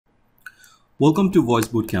Welcome to Voice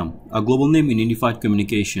Bootcamp, a global name in unified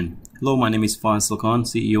communication. Hello, my name is Faisal,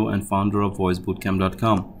 CEO and founder of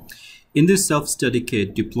voicebootcamp.com. In this self-study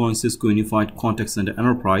kit deploying Cisco Unified Contact Center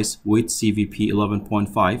Enterprise with CVP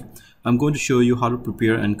 11.5, I'm going to show you how to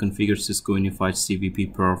prepare and configure Cisco Unified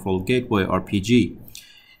CVP Peripheral Gateway or PG.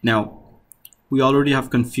 Now, we already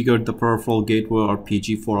have configured the Peripheral Gateway or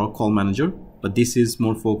PG for our call manager, but this is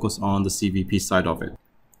more focused on the CVP side of it.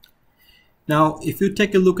 Now, if you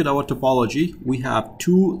take a look at our topology, we have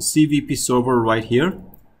two CVP server right here,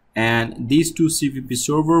 and these two CVP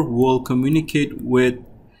server will communicate with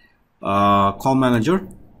call manager,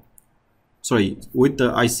 with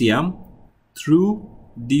the ICM through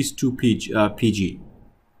these two PG.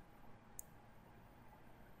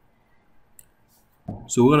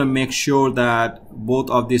 So we're going to make sure that both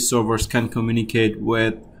of these servers can communicate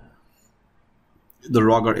with the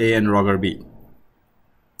Roger A and Roger B.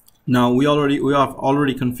 Now we have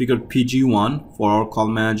already configured PG1 for our call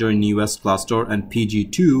manager in US cluster and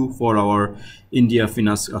PG2 for our India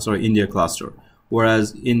cluster.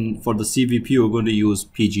 Whereas for the CVP we're going to use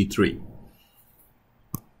PG3.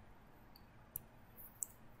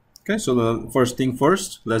 Okay, so the first thing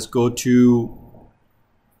first, let's go to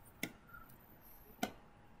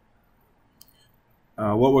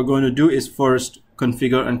what we're going to do is first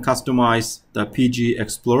configure and customize the PG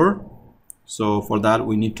Explorer. So for that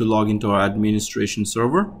we need to log into our administration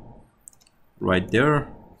server right there.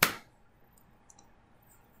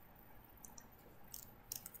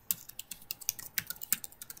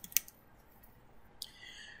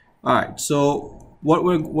 Alright, so what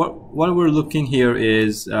we're looking here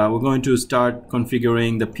is we're going to start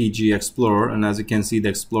configuring the PG Explorer, and as you can see the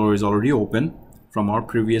Explorer is already open from our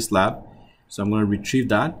previous lab. So I'm going to retrieve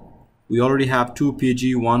that. We already have two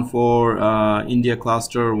PG, one for India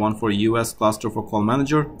cluster, one for US cluster for call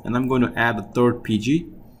manager, and I'm going to add a third PG.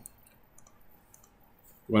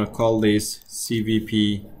 We're going to call this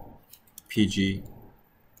CVP PG.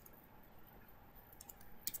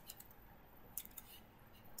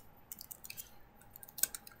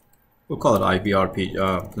 We'll call it IVR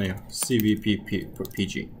CVP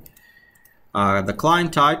PG. The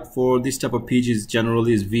client type for this type of PG is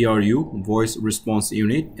generally VRU, Voice Response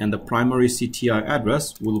Unit, and the primary CTI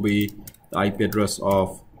address will be the IP address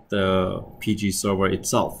of the PG server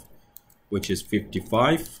itself, which is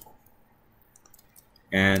 55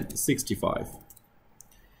 and 65.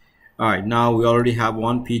 Alright, now we already have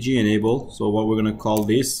one PG enabled, so what we're going to call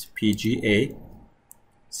this PGA,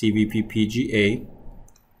 CVP PGA,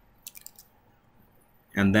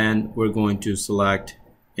 and then we're going to select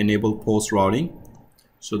enable post routing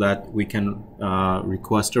so that we can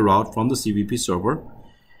request a route from the CVP server.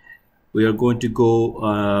 We are going to go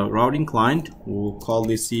routing client. We'll call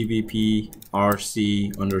this CVP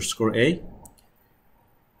RC_A,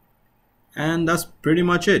 and that's pretty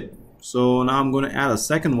much it. So now I'm going to add a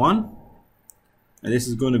second one, and this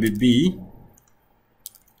is going to be B,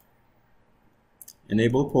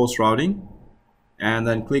 enable post routing, and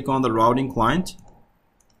then click on the routing client,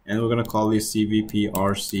 and we're going to call this CVP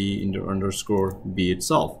RC_B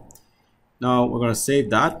itself. Now we're going to save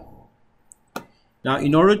that. Now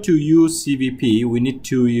in order to use CVP we need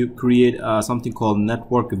to create something called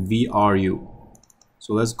network VRU.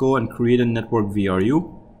 So let's go and create a network VRU.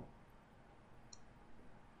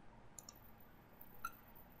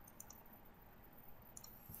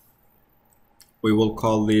 We will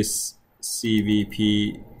call this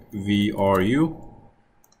CVP VRU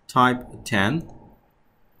type 10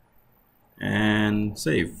 and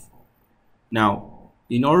save. Now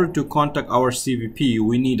in order to contact our CVP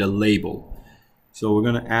we need a label, so we're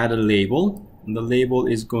going to add a label, and the label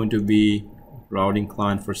is going to be routing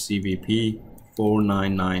client for CVP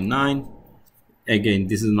 4999. Again,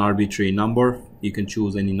 this is an arbitrary number, you can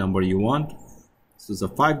choose any number you want. This is a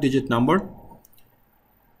 5-digit number,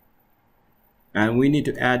 and we need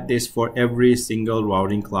to add this for every single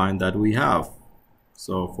routing client that we have.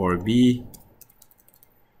 So for B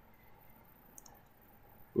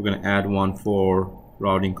we're going to add one for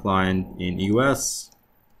routing client in US.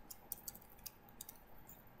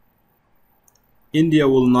 India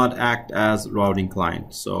will not act as routing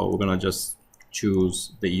client, so we're going to just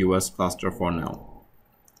choose the US cluster for now.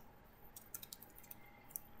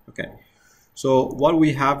 Okay, so what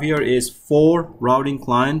we have here is 4 routing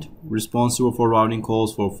client responsible for routing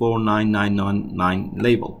calls for 49999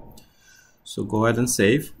 label. So go ahead and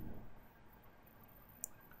save.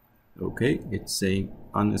 Okay, it's saying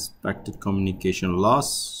unexpected communication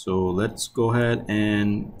loss, so let's go ahead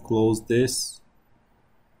and close this.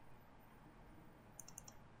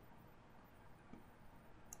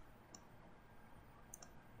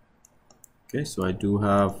 Okay, so I do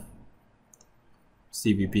have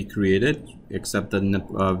CVP created, except the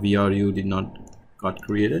VRU did not got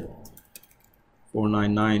created.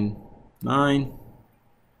 4999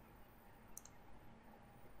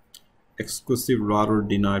 exclusive router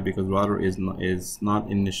denied because router is not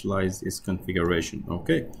initialized its configuration.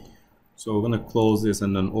 Okay, so we're going to close this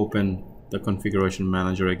and then open the configuration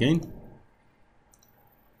manager again.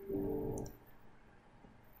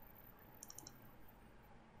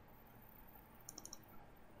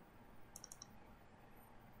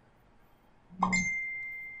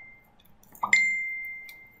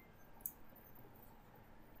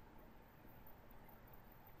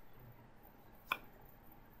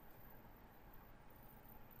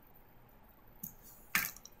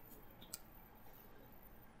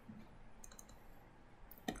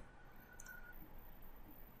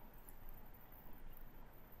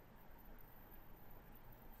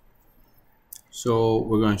 So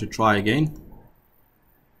we're going to try again.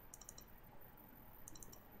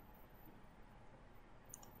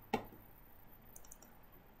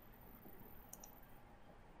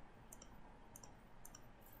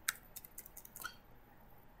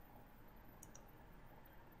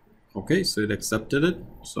 Okay, so it accepted it.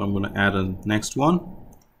 So I'm going to add a next one.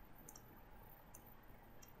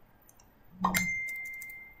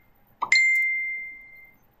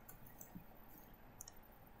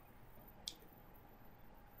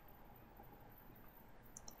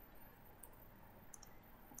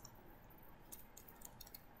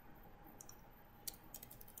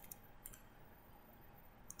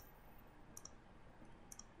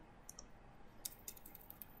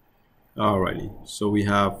 Alrighty, so we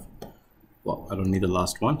have, well, I don't need the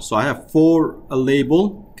last one. So I have 4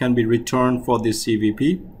 label can be returned for this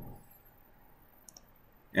CVP.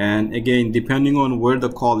 And again, depending on where the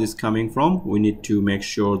call is coming from, we need to make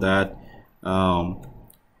sure that the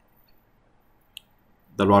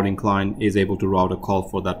routing client is able to route a call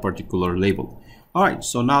for that particular label. Alright,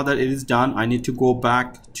 so now that it is done, I need to go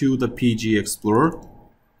back to the PG Explorer.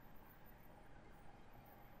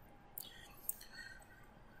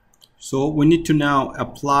 So we need to now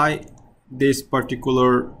apply this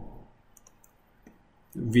particular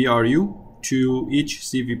VRU to each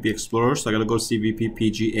CVP Explorer. So I gotta go CVP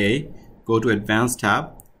PGA, go to Advanced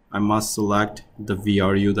tab. I must select the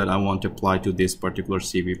VRU that I want to apply to this particular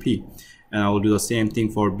CVP, and I will do the same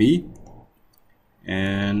thing for B.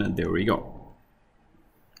 And there we go.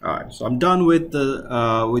 Alright, so I'm done with the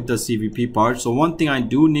CVP part. So one thing I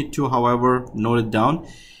do need to, however, note it down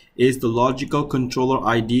is the logical controller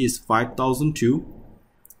ID is 5002.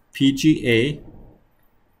 PGA,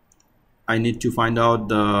 I need to find out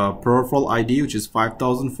the peripheral ID, which is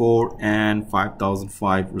 5004 and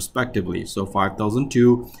 5005 respectively. So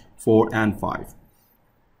 5002, 4 and 5.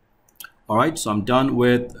 Alright, so I'm done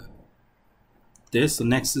with this. The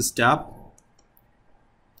next step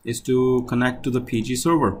is to connect to the PG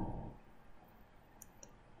server.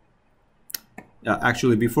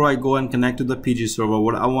 Actually, before I go and connect to the PG server,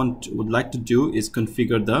 what I would like to do is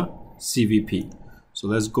configure the CVP. So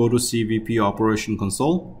let's go to CVP operation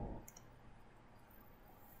console.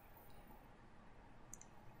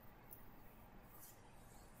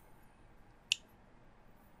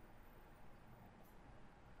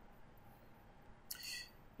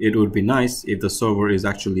 It would be nice if the server is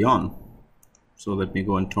actually on. So let me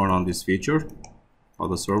go and turn on this feature of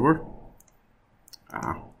the server.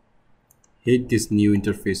 Hate this new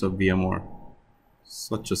interface of VMware.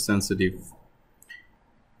 Such a sensitive.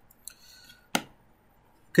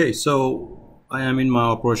 Okay, so I am in my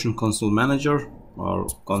operation console manager or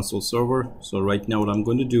console server. So right now what I'm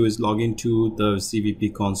going to do is log into the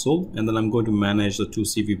CVP console, and then I'm going to manage the 2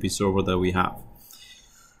 CVP server that we have.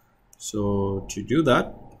 So to do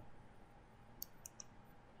that,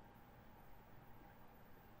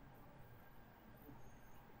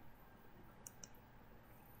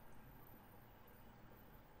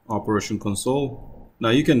 operation console. Now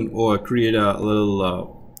you can create a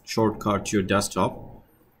little shortcut to your desktop.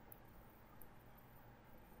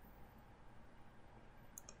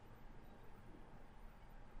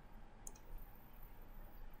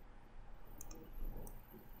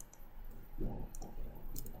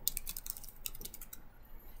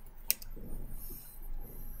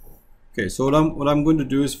 Okay, so what I'm going to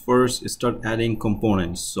do is first start adding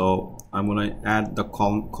components. So I'm going to add the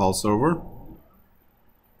call server.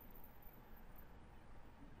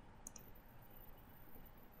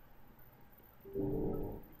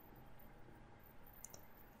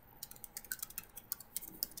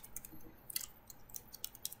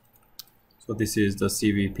 So this is the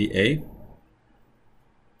CVPA.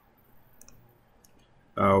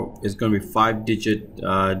 it's going to be 5-digit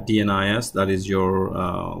DNIS. That is your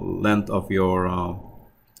length of your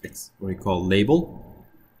what we call label.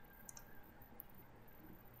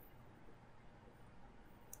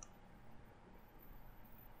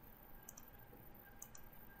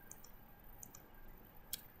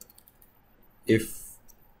 If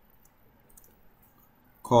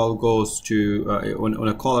call goes to when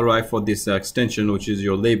a call arrives for this extension, which is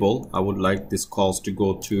your label, I would like this calls to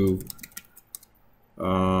go to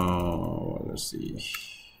let's see,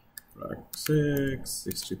 rack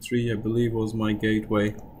 663 I believe was my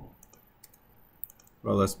gateway.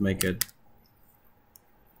 Well, let's make it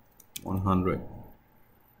 100.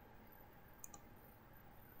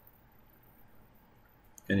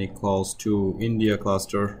 And it calls to India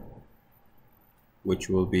cluster, which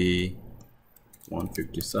will be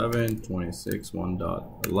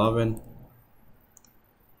 157.26.1.11.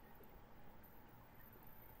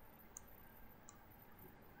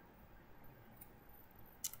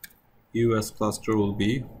 US cluster will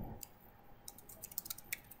be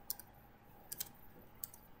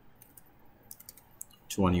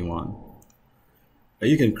 21.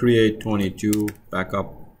 You can create 22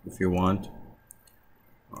 backup if you want.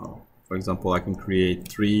 For example, I can create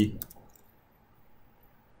 3.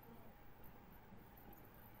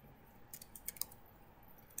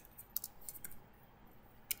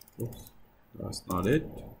 Oops, that's not it.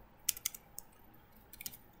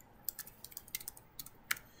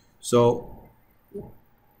 So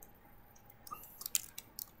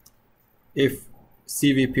if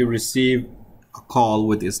CVP receive a call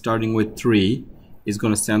with starting with 3, is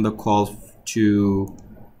going to send the call to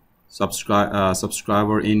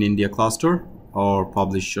subscriber in India cluster, or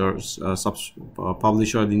publishers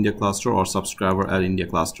publisher at India cluster, or subscriber at India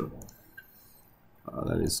cluster.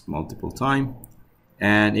 That is multiple time.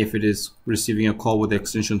 And if it is receiving a call with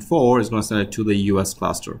extension 4, it's going to send it to the US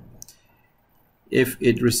cluster. If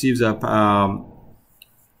it receives a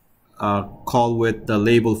call with the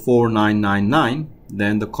label 4999,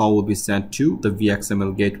 then the call will be sent to the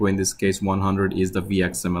VXML gateway. In this case, 100 is the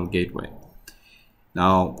VXML gateway.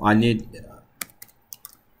 Now I need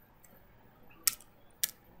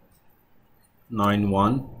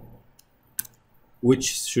 91,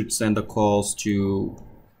 which should send the calls to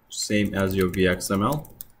same as your VXML.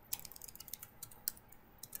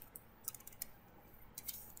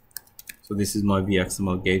 So this is my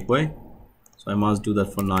VXML gateway. So I must do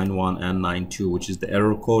that for 91 and 92, which is the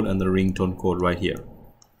error code and the ringtone code right here.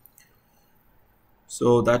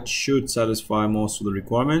 So that should satisfy most of the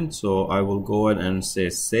requirements. So I will go ahead and say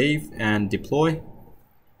save and deploy.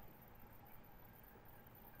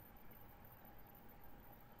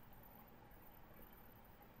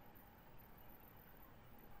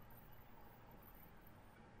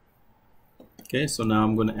 Okay, so now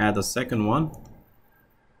I'm going to add a second one.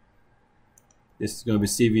 This is going to be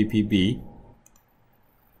CVPB.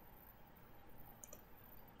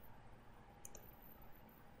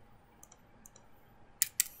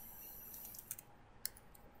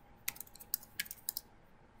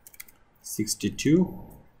 '62.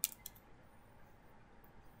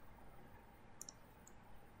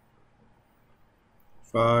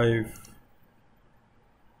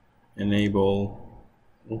 Enable.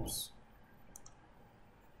 Oops.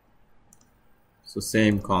 So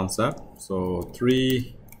same concept. So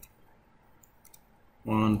 3,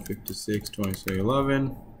 156,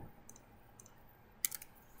 2311.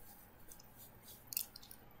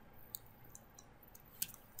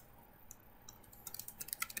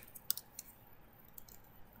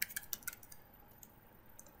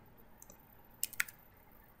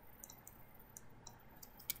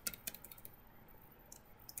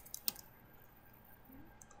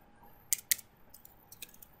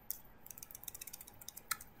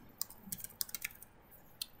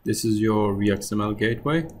 This is your VXML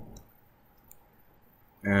gateway,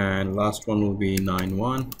 and last one will be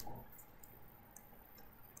 91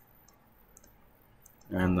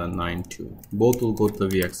 and then 92. Both will go to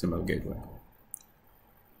the VXML gateway.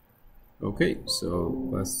 Okay, so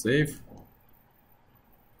let's save.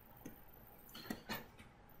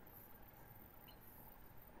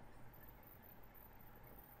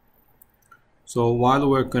 So while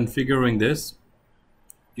we're configuring this,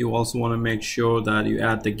 you also want to make sure that you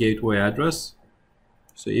add the gateway address.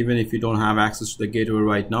 So even if you don't have access to the gateway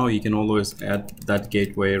right now, you can always add that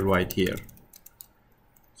gateway right here.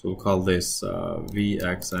 So we'll call this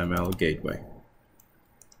VXML gateway.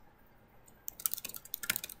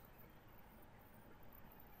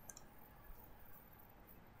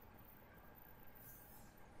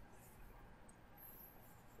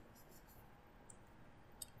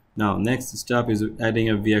 Now next step is adding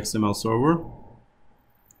a VXML server.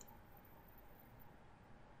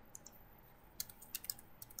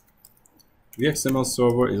 VXML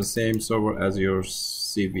server is the same server as your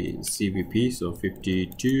CVP, so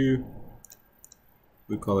 52.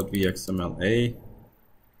 We call it VXML A.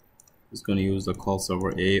 It's going to use the call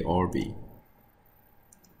server A or B.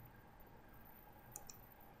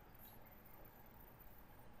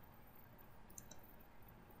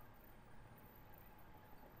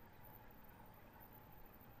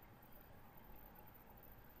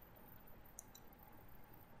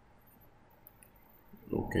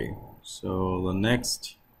 Okay, so the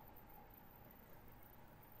next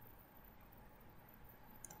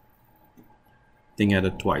thing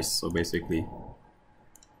added twice, so basically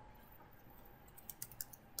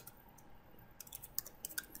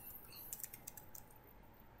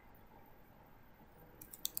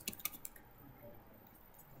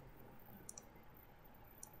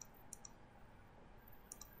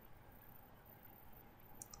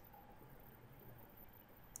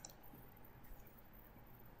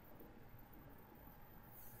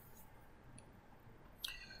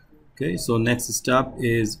okay, so next step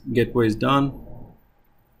is gateway is done.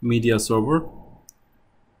 Media server.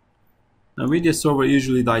 Now media server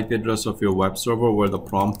usually the IP address of your web server where the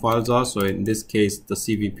PROM files are. So in this case the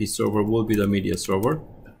CVP server will be the media server.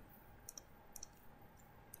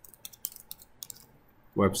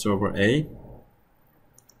 Web server A.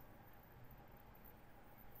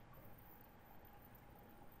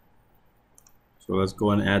 So let's go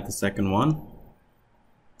and add the second one.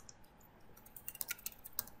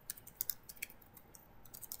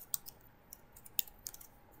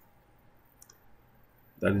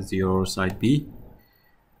 That is your site B,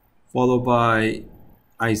 followed by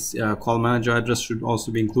call manager address should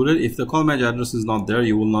also be included. If the call manager address is not there,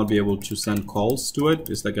 you will not be able to send calls to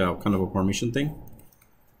it. It's like a kind of a permission thing.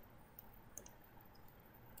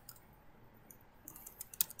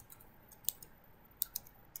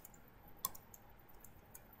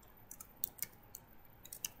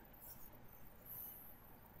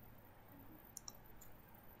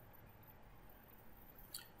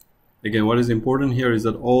 Again, what is important here is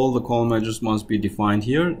that all the call managers must be defined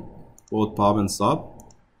here, both pub and sub.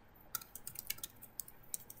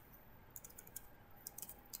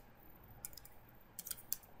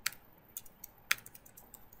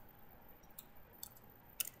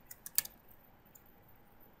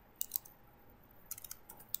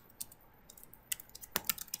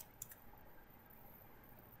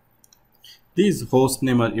 These host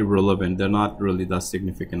names are irrelevant. They're not really that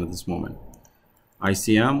significant at this moment.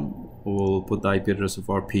 ICM will put the IP address of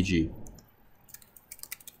our PG.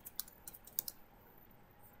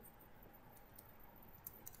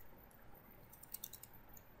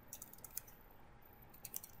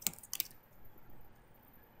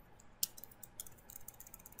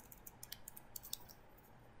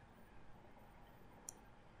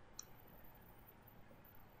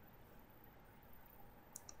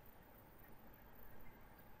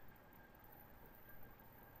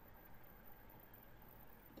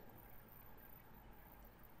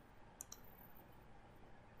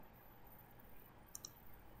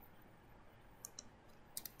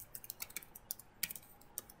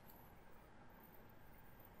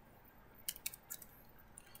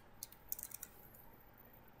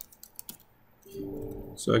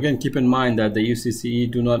 So again, keep in mind that the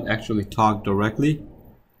UCCE do not actually talk directly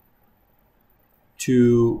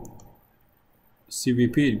to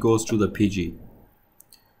CVP, it goes to the PG.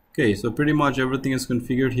 Okay, so pretty much everything is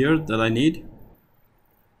configured here that I need.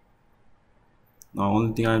 Now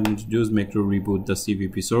only thing I need to do is make sure reboot the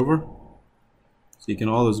CVP server. So you can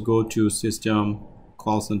always go to system,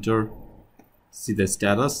 call center, see the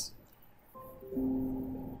status.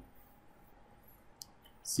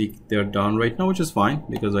 See, they're done right now, which is fine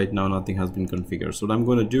because right now nothing has been configured. So what I'm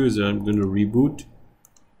going to do is I'm going to reboot.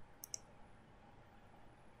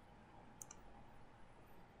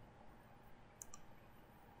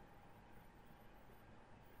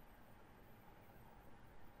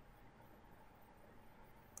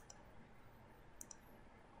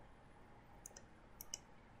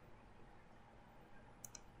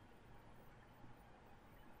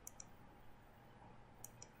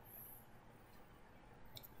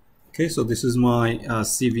 Okay, so this is my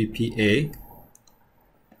CVPA.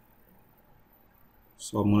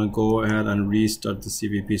 So I'm going to go ahead and restart the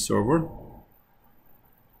CVP server.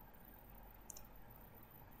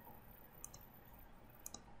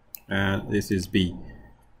 And this is B.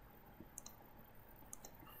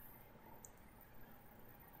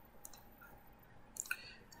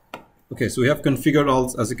 Okay, so we have configured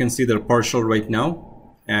all, as you can see, they're partial right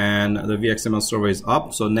now, and the VXML server is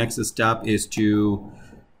up. So next step is to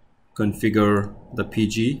configure the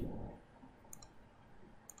PG.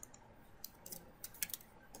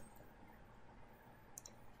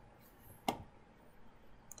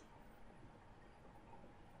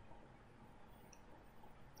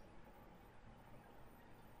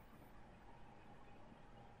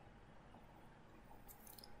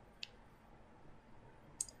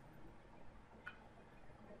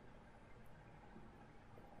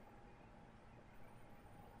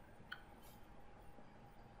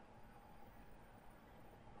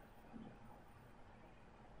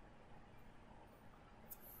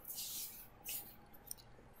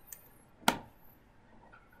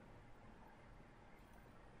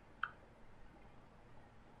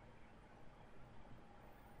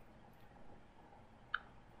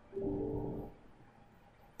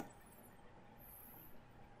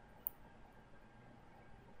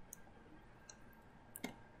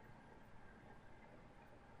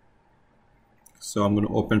 So I'm going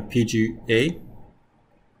to open PGA.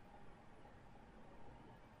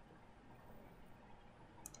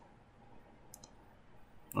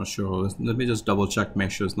 Not sure. Let me just double check, make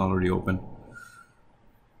sure it's not already open.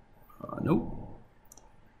 Nope.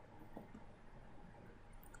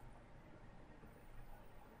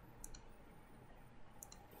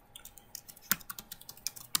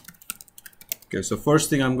 Okay, so first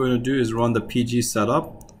thing I'm going to do is run the PG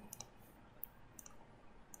setup.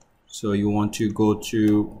 So you want to go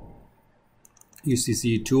to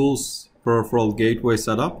UCCE Tools, Peripheral Gateway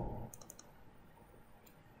Setup.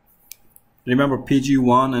 Remember,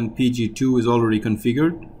 PG1 and PG2 is already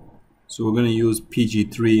configured, so we're going to use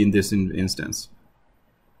PG3 in this instance.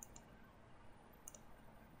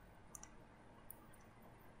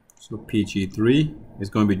 So PG3 is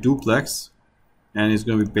going to be Duplex, and it's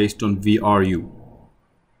going to be based on VRU.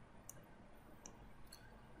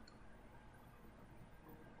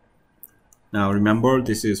 Now remember,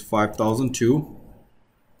 this is 5002,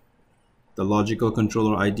 the logical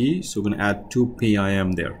controller ID, so we're going to add 2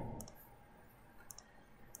 PIM there.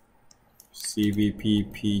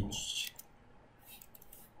 CVP PG.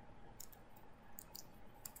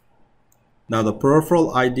 Now the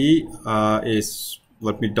peripheral ID is,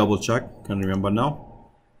 let me double check, can't remember now.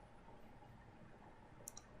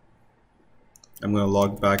 I'm going to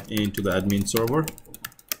log back into the admin server.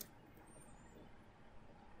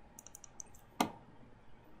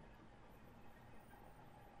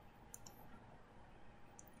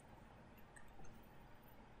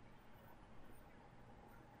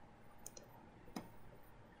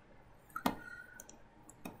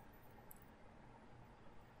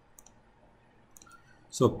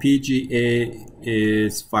 So PGA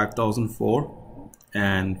is 5004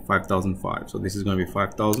 and 5005. So this is going to be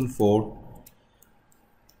 5004.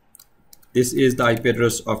 This is the IP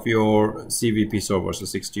address of your CVP server. So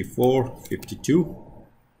 6452.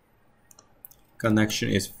 Connection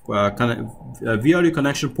is VRU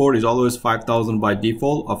connection port is always 5000 by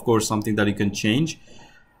default. Of course, something that you can change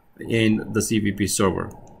in the CVP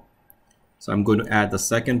server. So I'm going to add the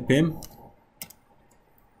second PIM.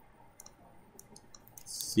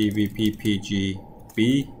 CVP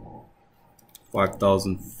PGB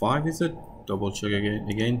 5005, is it? Double check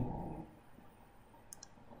again.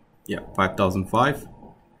 Yeah, 5005.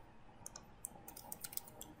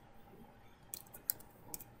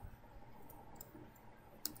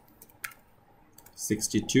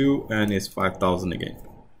 $62 and it's 5000 again.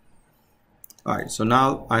 All right, so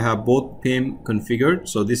now I have both PIM configured.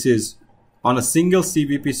 So this is on a single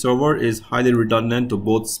CVP server is highly redundant to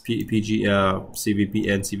both CVP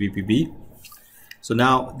and CVPB. So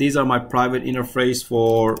now these are my private interface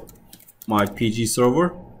for my PG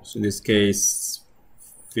server. So in this case,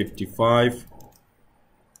 55.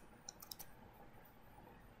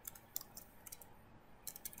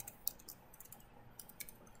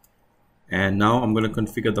 And now I'm going to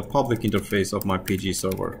configure the public interface of my PG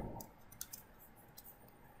server.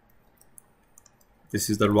 This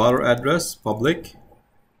is the router address, public.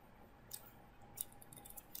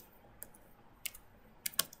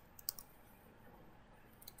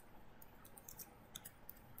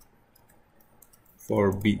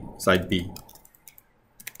 For site B.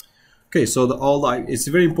 Okay, so it's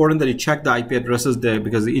very important that you check the IP addresses there,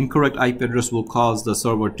 because the incorrect IP address will cause the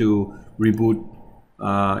server to reboot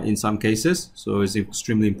in some cases. So it's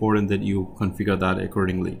extremely important that you configure that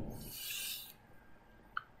accordingly.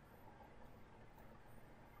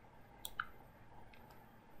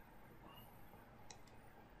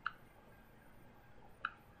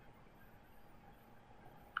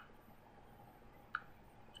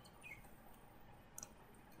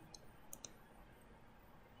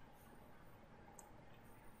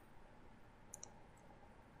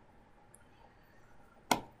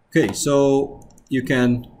 Okay, so you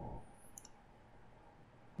can,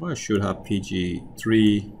 well, I should have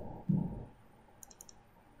PG3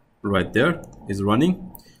 right there is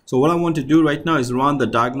running. So what I want to do right now is run the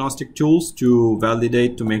diagnostic tools to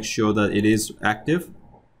validate, to make sure that it is active.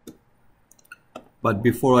 But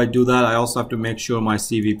before I do that, I also have to make sure my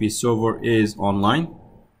CVP server is online.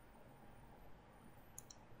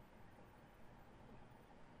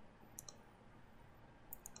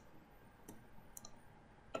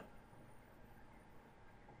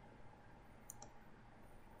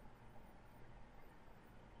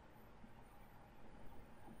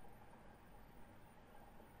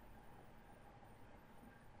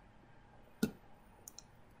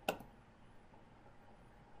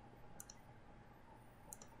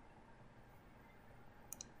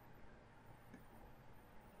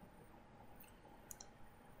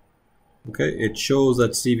 Okay, it shows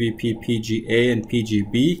that CVP PGA and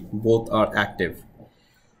PGB both are active.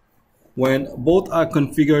 When both are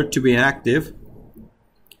configured to be active,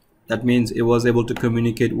 that means it was able to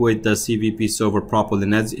communicate with the CVP server properly.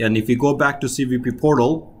 And if you go back to CVP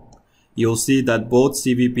portal, you'll see that both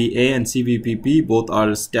CVP-A and CVP-B, both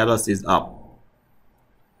our status is up.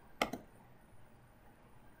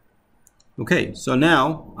 Okay, so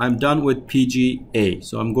now I'm done with PGA.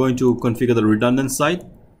 So I'm going to configure the redundant site,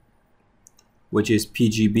 which is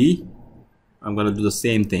PGB. I'm going to do the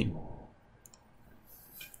same thing.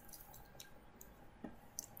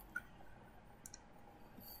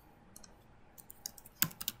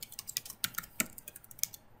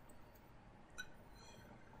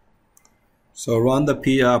 So run the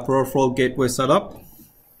peripheral gateway setup.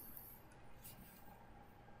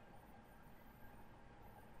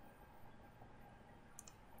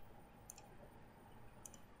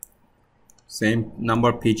 Same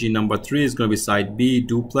number, PG number 3 is going to be site B,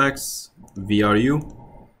 duplex, VRU.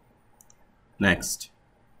 Next.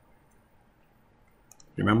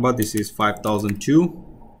 Remember, this is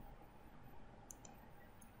 5002.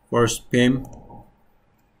 First PIM.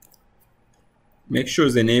 Make sure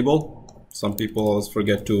it's enabled. Some people always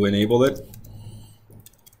forget to enable it.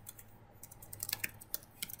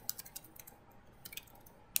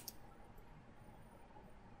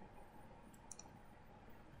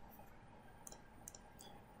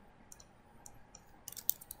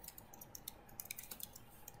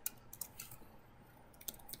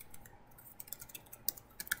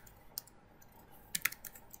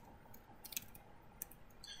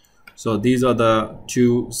 So these are the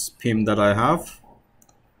two PIM that I have.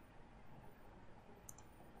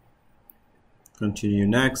 Continue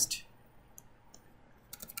next.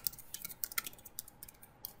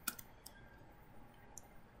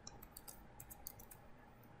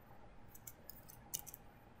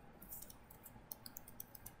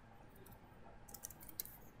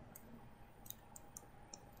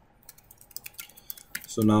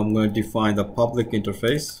 So now I'm going to define the public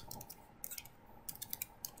interface.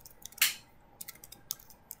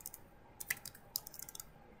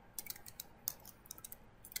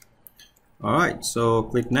 All right, so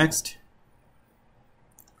click next.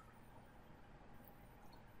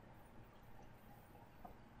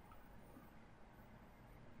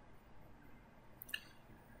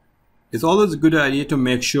 It's always a good idea to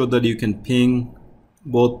make sure that you can ping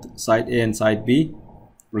both site A and site B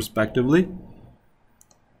respectively.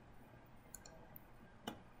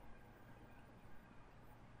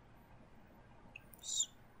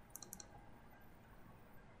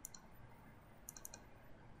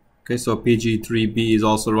 Okay, so PG3B is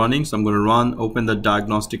also running, so I'm going to open the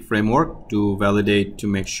diagnostic framework to validate, to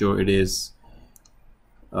make sure it is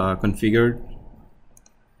configured.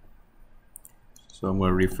 So I'm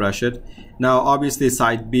going to refresh it. Now obviously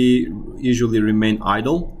site B usually remain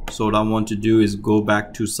idle, so what I want to do is go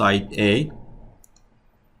back to site A.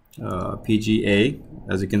 PGA,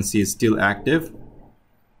 as you can see, is still active.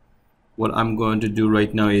 What I'm going to do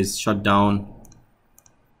right now is shut down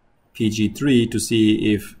PG3 to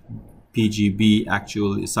see if PGB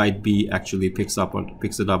actually, site B actually picks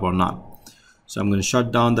it up or not. So I'm going to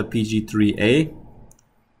shut down the PG3A.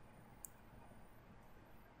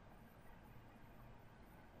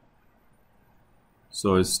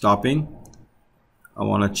 So it's stopping. I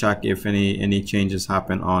want to check if any changes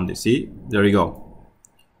happen on the, see, there you go.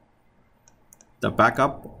 The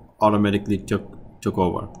backup automatically took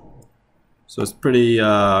over. So it's pretty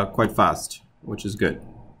quite fast, which is good.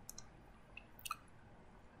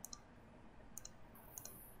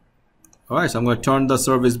 Alright, so I'm going to turn the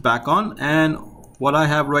service back on, and what I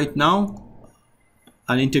have right now,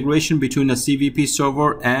 an integration between a CVP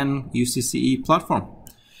server and UCCE platform.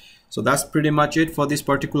 So that's pretty much it for this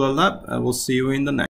particular lab. I will see you in the next.